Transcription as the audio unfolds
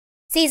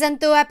Season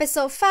 2,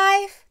 Episode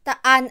 5. The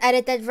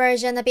unedited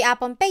version will be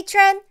up on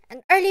Patreon,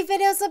 and early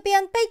videos will be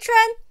on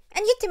Patreon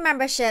and YouTube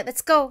membership.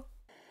 Let's go.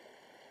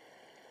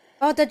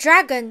 Oh, the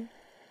dragon.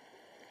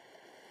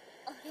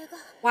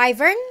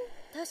 Wyvern?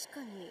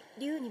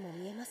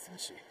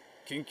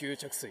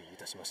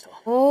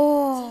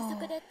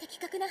 Oh.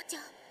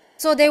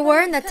 So they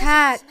weren't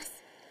attacked.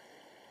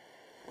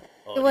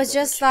 It was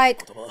just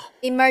like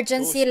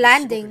emergency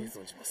landing.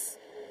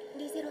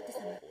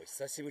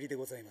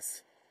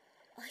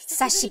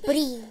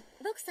 Sashiburi.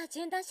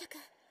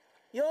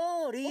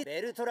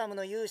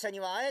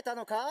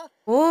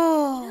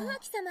 Oh.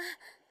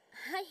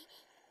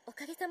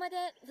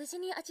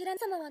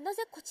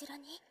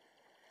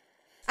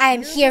 I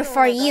am here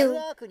for you,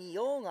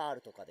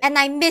 and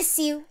I miss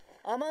you.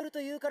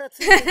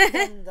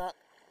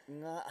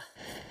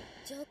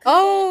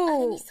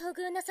 Oh.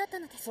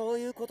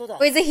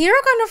 Wait, is the hero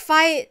gonna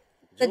fight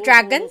the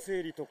dragon?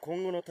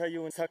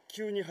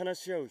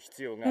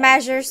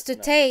 Measures to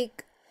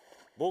take.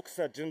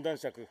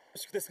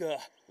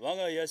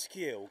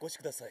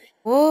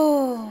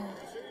 Oh.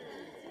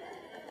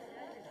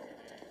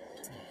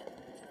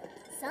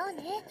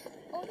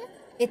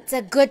 It's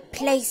a good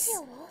place.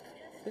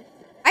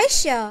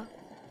 Aisha.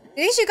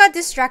 You think she got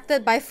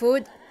distracted by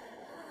food?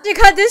 She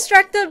got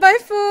distracted by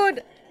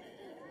food.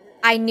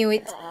 I knew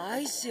it.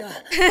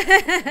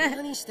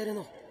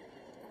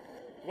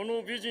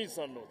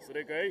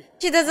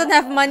 She doesn't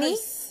have money.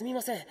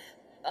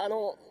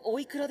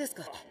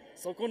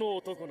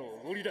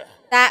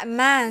 That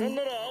man.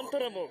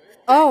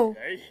 Oh.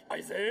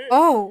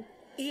 Oh.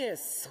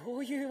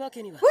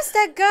 Who's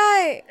that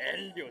guy?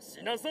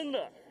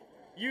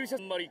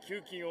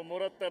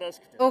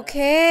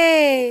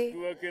 Okay.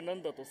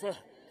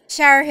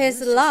 Share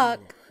his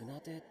luck.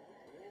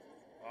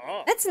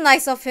 That's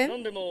nice of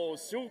him.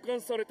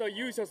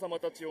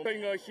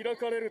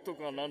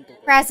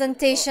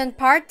 Presentation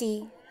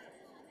party.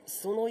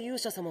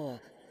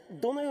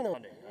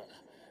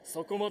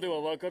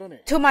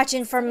 Too much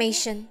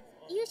information.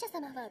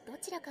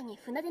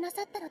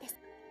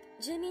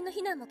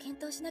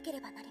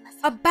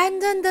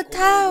 Abandon the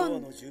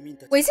town.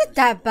 Wait, is it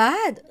that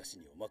bad?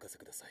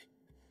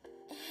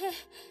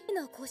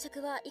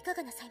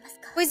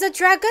 Wait, is the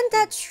dragon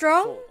that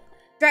strong?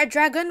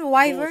 Dragon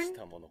Wyvern?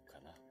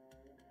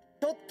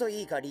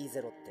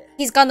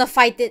 He's gonna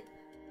fight it.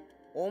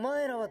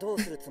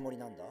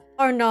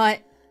 Or not.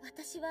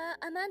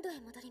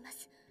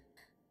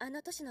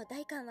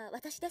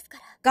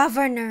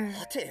 Governor.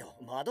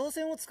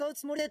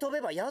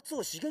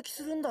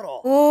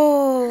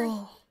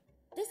 Oh.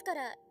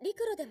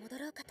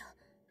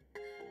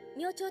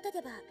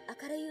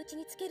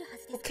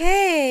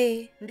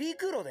 Okay.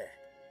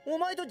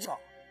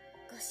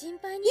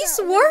 He's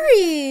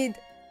worried.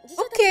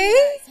 Okay.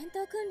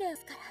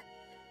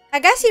 I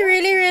guess he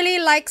really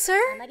likes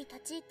her.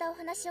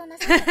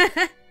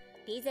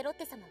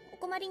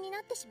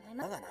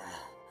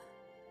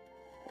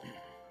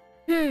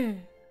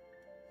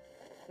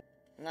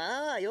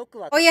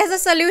 Oh, he has a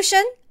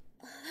solution?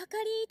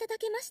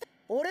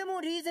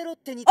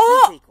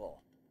 Oh!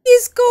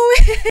 He's going!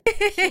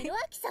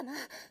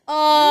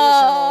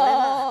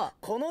 Oh!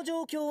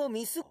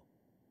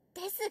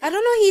 I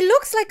don't know, he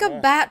looks like a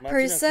bad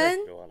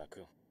person.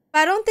 But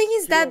I don't think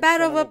he's that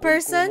bad of a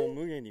person.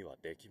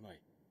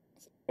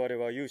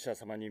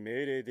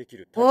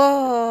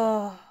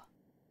 Oh.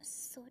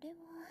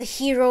 The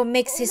hero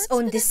makes his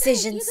own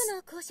decisions.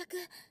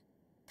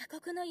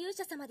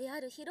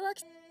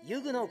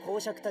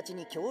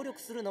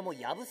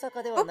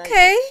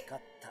 Okay.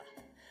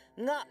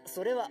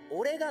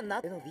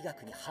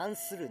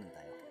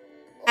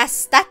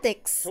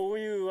 Aesthetics.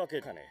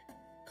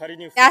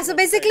 Yeah, so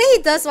basically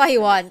he does what he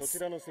wants.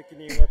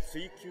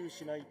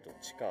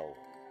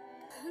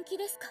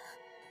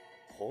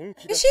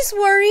 She's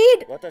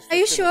worried. Are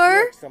you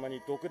sure?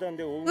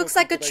 Looks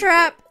like a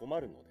trap.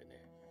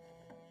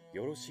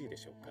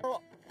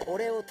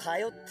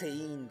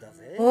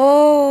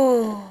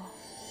 Oh.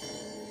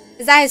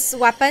 Is that his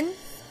weapon?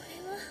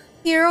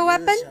 Hero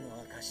weapon?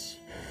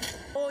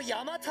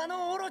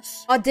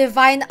 Oh,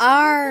 divine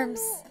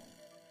arms.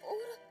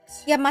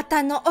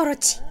 Yamata no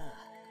Orochi.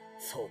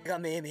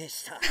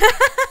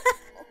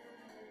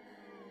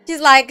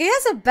 She's like, he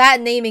has a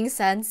bad naming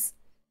sense.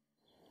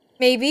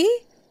 Maybe?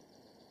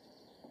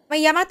 But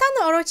Yamata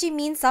no Orochi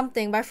means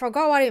something, but I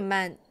forgot what it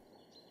meant.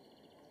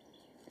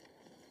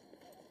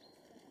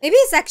 Maybe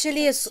it's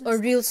actually a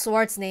real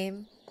sword's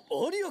name.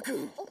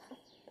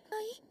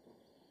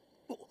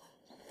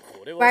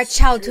 We're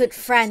childhood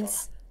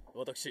friends.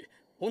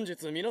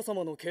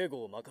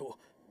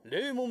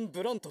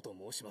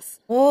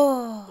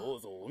 Oh.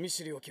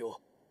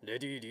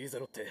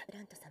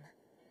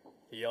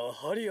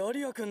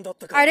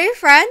 Are they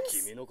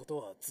friends?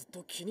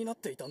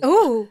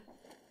 Oh.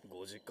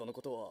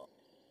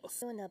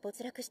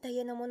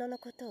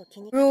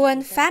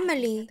 Ruined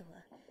family.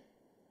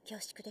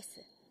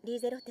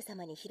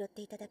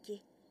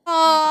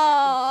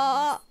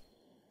 Oh.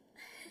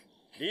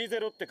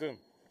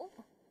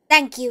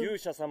 Thank you.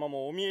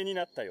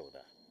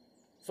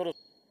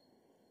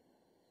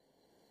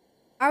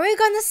 Are we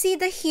gonna see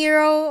the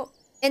hero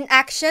in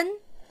action?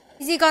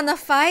 Is he gonna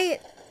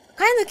fight?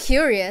 Kinda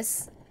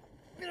curious.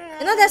 You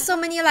know, there's so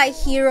many like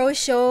hero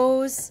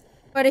shows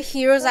where the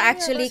heroes are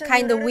actually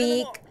kinda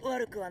weak.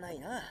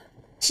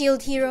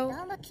 Shield hero.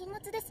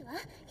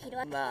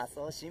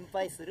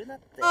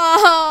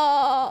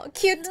 Oh,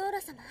 cute.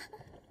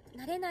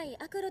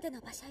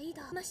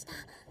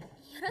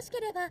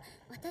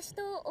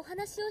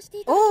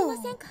 Oh.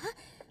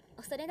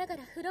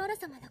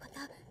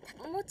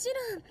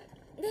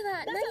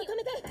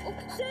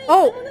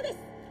 Oh.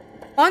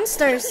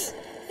 Monsters.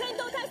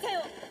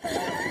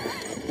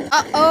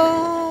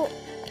 Uh-oh.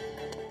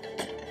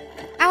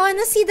 I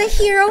wanna see the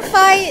hero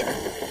fight.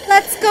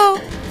 Let's go.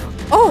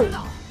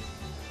 Oh.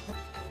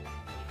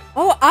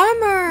 Oh,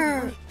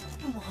 armor.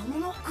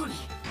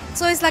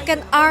 So it's like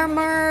an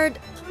armored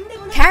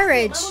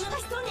carriage.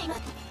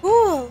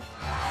 Cool.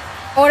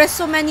 Oh, there's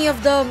so many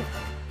of them.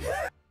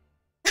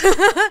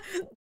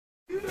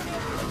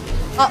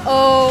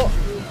 Uh-oh.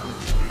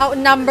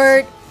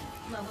 Outnumbered.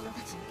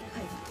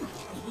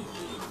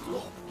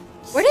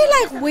 Were they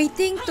like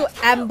waiting to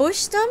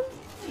ambush them?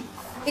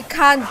 It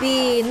can't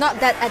be not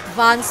that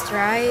advanced,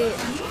 right?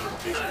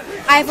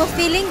 I have a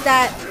feeling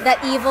that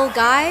that evil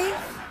guy,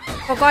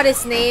 forgot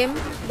his name,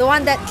 the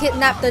one that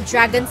kidnapped the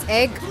dragon's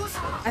egg.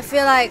 I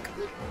feel like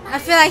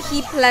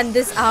he planned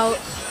this out.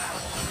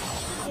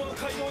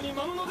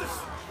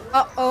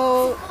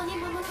 Uh-oh.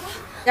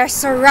 They're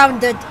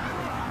surrounded.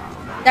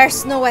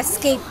 There's no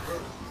escape.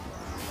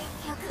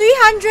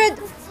 300.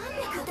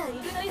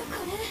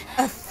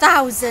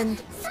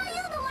 1,000.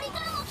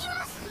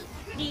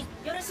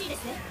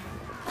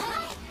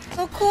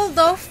 So cool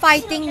though,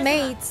 fighting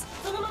maids.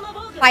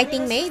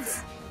 Fighting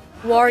maids?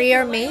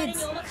 Warrior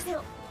maids?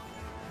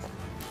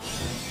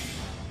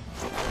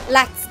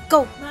 Let's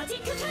go!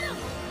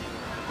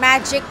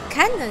 Magic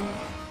cannon.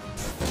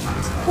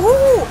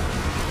 Ooh!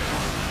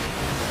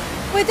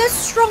 Wait, that's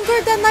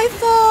stronger than I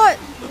thought!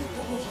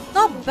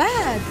 Not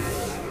bad.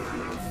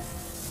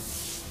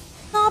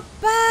 Not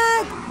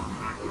bad.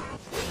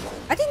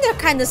 I think they're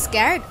kinda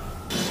scared.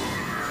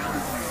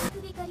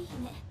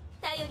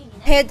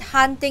 Head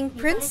hunting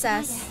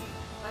princess.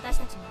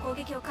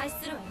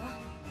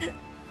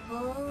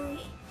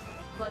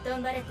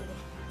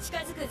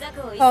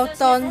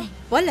 Photon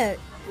bullet.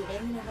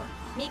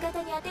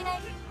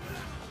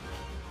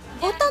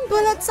 Photon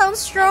bullet sounds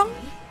strong.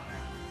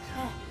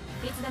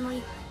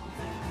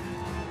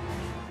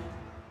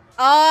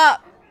 Ah,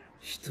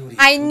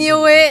 I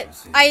knew it.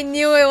 I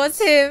knew it was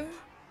him.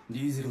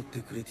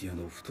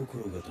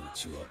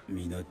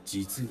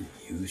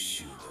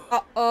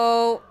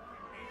 Uh-oh.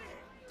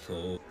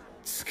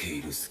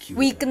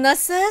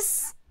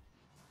 Weaknesses?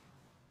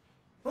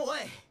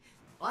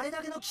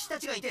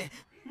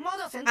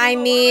 I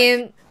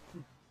mean,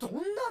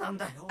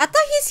 I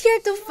thought he's here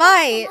to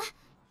fight.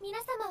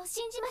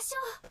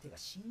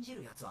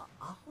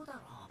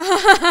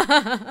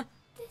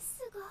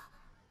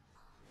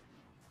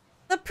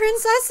 The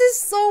princess is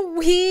so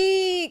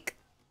weak.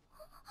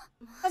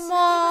 Come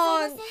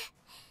on.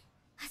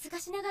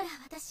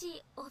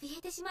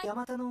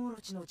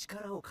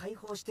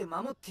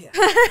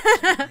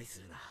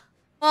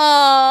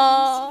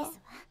 Aww.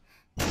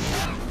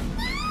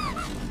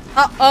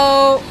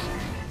 Uh-oh.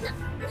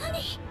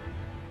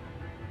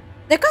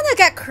 They're gonna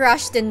get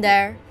crushed in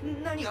there.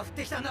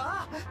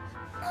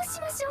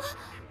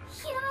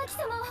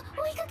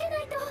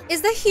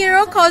 Is the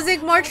hero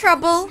causing more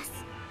trouble?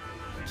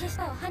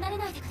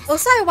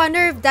 Also, I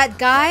wonder if that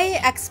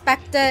guy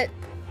expected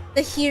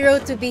the hero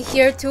to be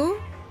here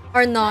too,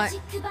 or not.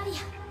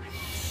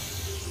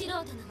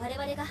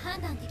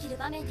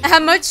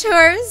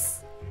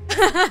 Amateurs?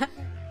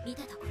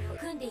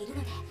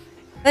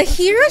 The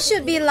hero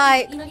should be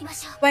like,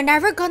 we're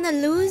never gonna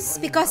lose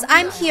because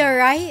I'm here,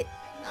 right?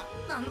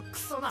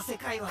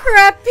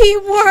 Crappy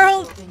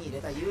world!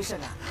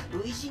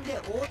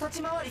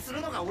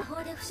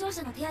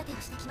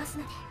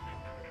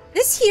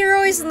 This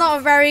hero is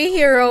not very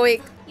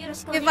heroic,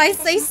 if I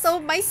say so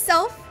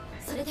myself.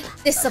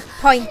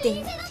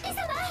 Disappointing.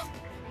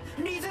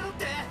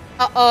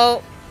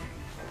 Uh-oh.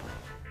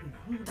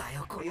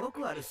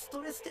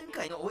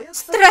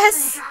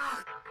 Stress!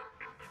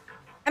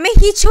 I mean,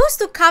 he chose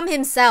to come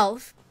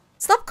himself.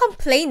 Stop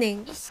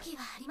complaining.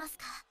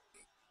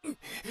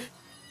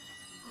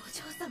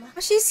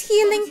 She's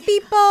healing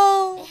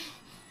people.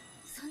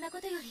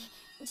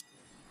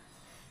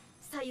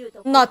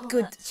 Not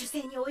good.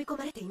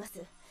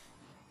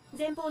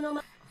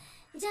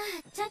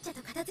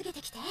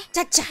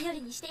 Cha-cha.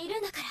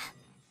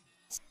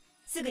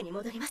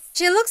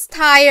 She looks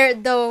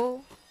tired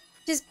though.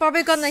 She's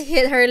probably gonna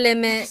hit her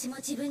limit.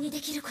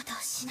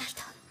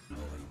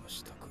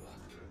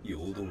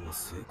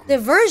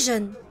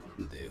 Diversion.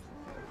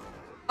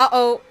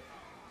 Uh-oh.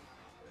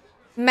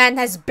 Man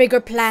has bigger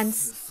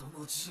plans.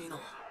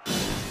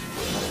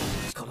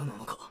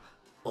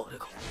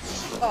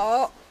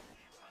 Oh.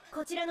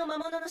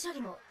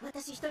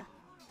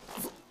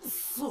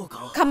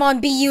 Come on,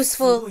 be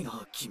useful.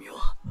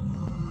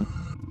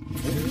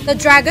 The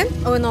dragon?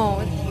 Oh no.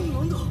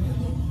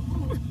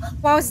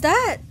 What was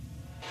that?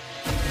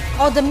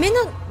 Oh, the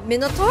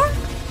Minotaur?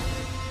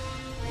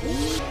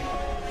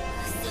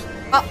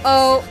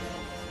 Uh-oh.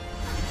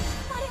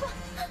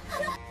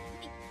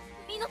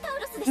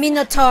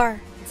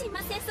 Minotaur.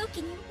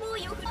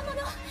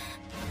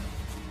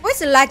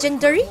 What's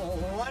legendary?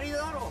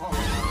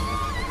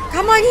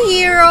 Come on,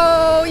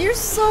 hero! You're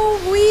so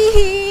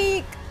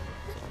weak!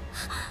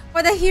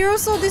 Why the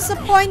hero's so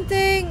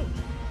disappointing?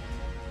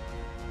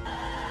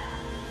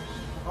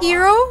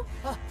 Hero?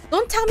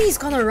 Don't tell me he's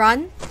gonna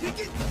run.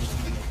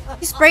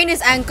 He sprained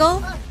his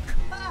ankle.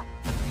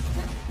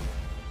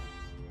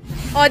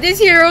 Oh, this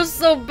hero's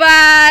so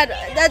bad.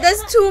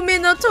 That's 2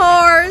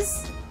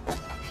 Minotaurs.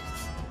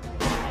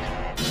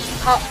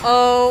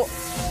 Uh-oh.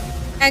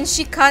 And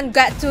she can't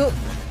get to...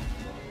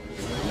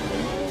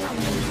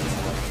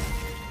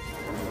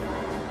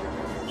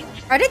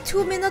 Are there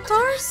 2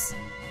 Minotaurs?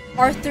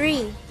 Or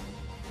 3?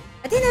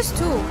 I think there's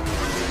 2.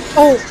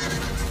 Oh!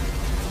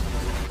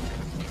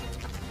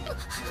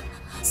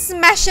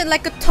 Smash it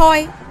like a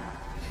toy.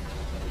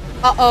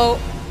 Uh-oh.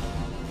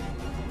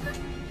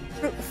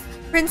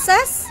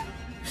 Princess?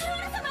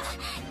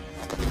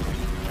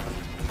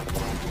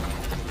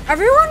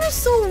 Everyone is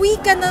so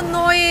weak and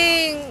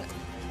annoying.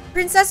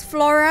 Princess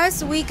Flora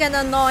is weak and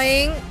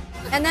annoying.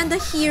 And then the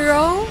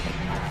hero.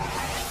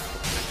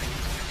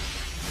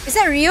 Is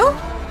that Rio?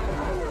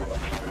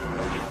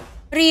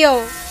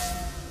 Rio.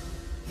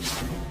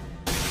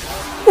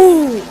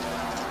 Ooh.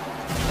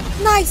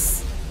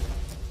 Nice.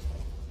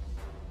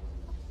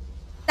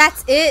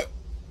 That's it.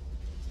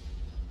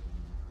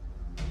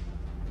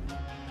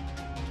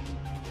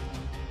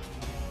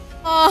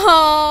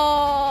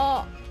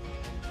 Oh.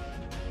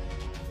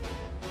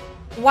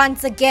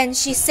 Once again,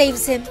 she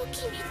saves him.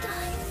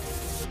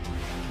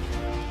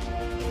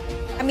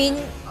 I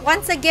mean,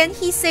 once again,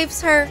 he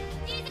saves her.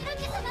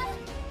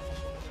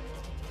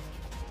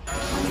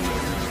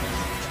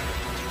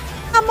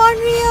 Come on,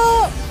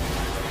 Rio!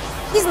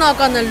 He's not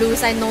gonna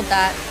lose, I know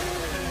that.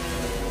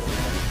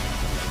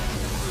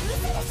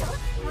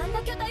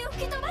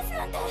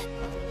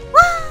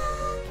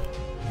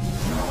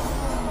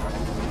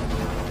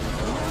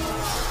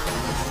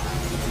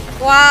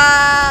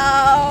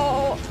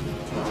 Wow!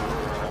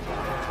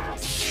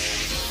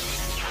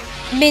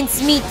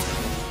 Mincemeat.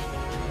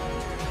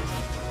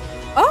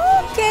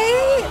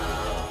 Okay.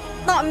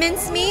 Not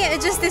mincemeat,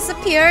 it just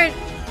disappeared.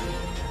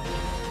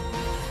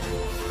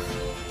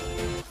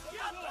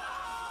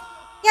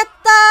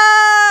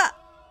 Yatta!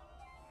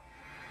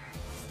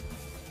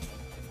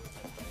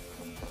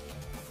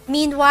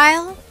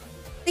 Meanwhile,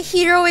 the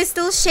hero is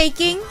still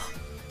shaking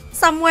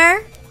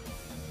somewhere.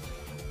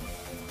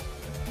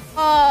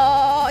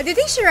 Oh, do you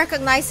think she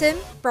recognized him?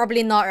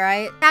 Probably not,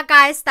 right? Yeah,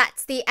 guys,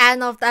 that's the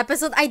end of the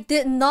episode. I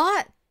did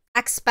not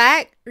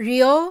expect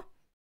Rio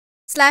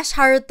 /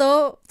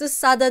 Haruto to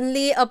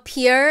suddenly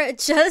appear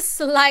just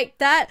like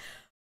that.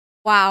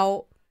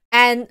 Wow.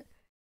 And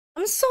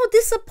I'm so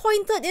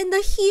disappointed in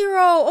the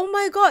hero. Oh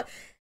my god.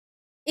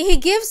 He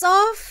gives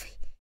off...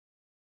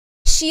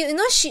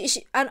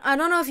 I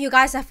don't know if you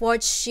guys have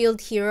watched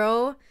Shield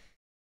Hero.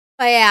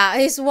 But yeah,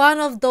 he's one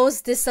of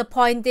those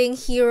disappointing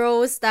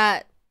heroes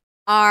that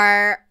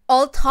are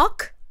all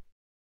talk,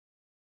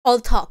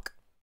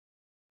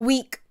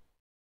 weak,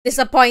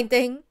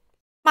 disappointing.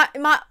 I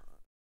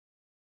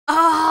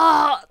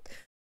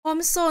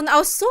was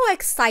so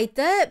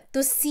excited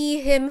to see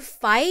him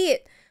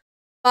fight,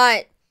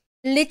 but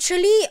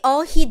literally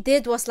all he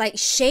did was like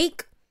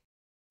shake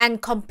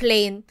and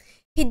complain.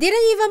 He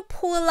didn't even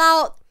pull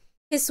out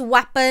his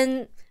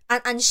weapon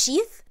and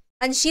unsheath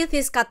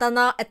his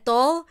katana at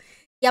all.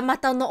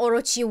 Yamata no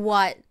Orochi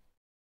what?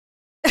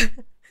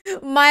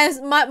 might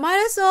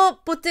as well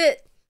put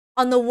it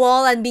on the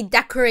wall and be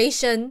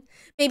decoration.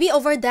 Maybe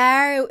over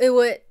there it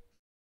would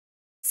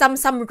some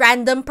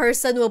random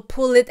person will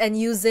pull it and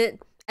use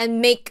it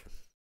and make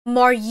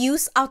more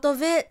use out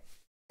of it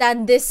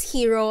than this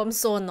hero. I'm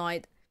so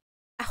annoyed.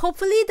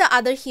 Hopefully the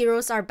other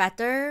heroes are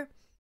better.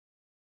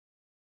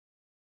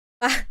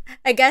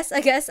 I guess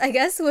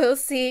we'll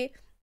see.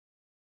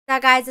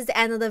 That, guys, is the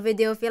end of the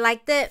video. If you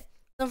liked it,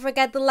 don't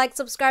forget to like,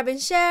 subscribe, and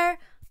share.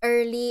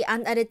 Early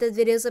unedited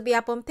videos will be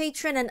up on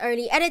Patreon, and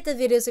early edited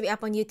videos will be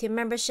up on YouTube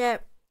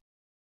membership.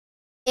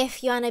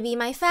 If you wanna be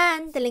my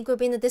fan, the link will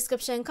be in the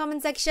description and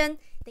comment section.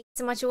 Thank you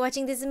so much for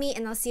watching. This is me,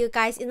 and I'll see you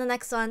guys in the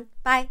next one.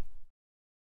 Bye!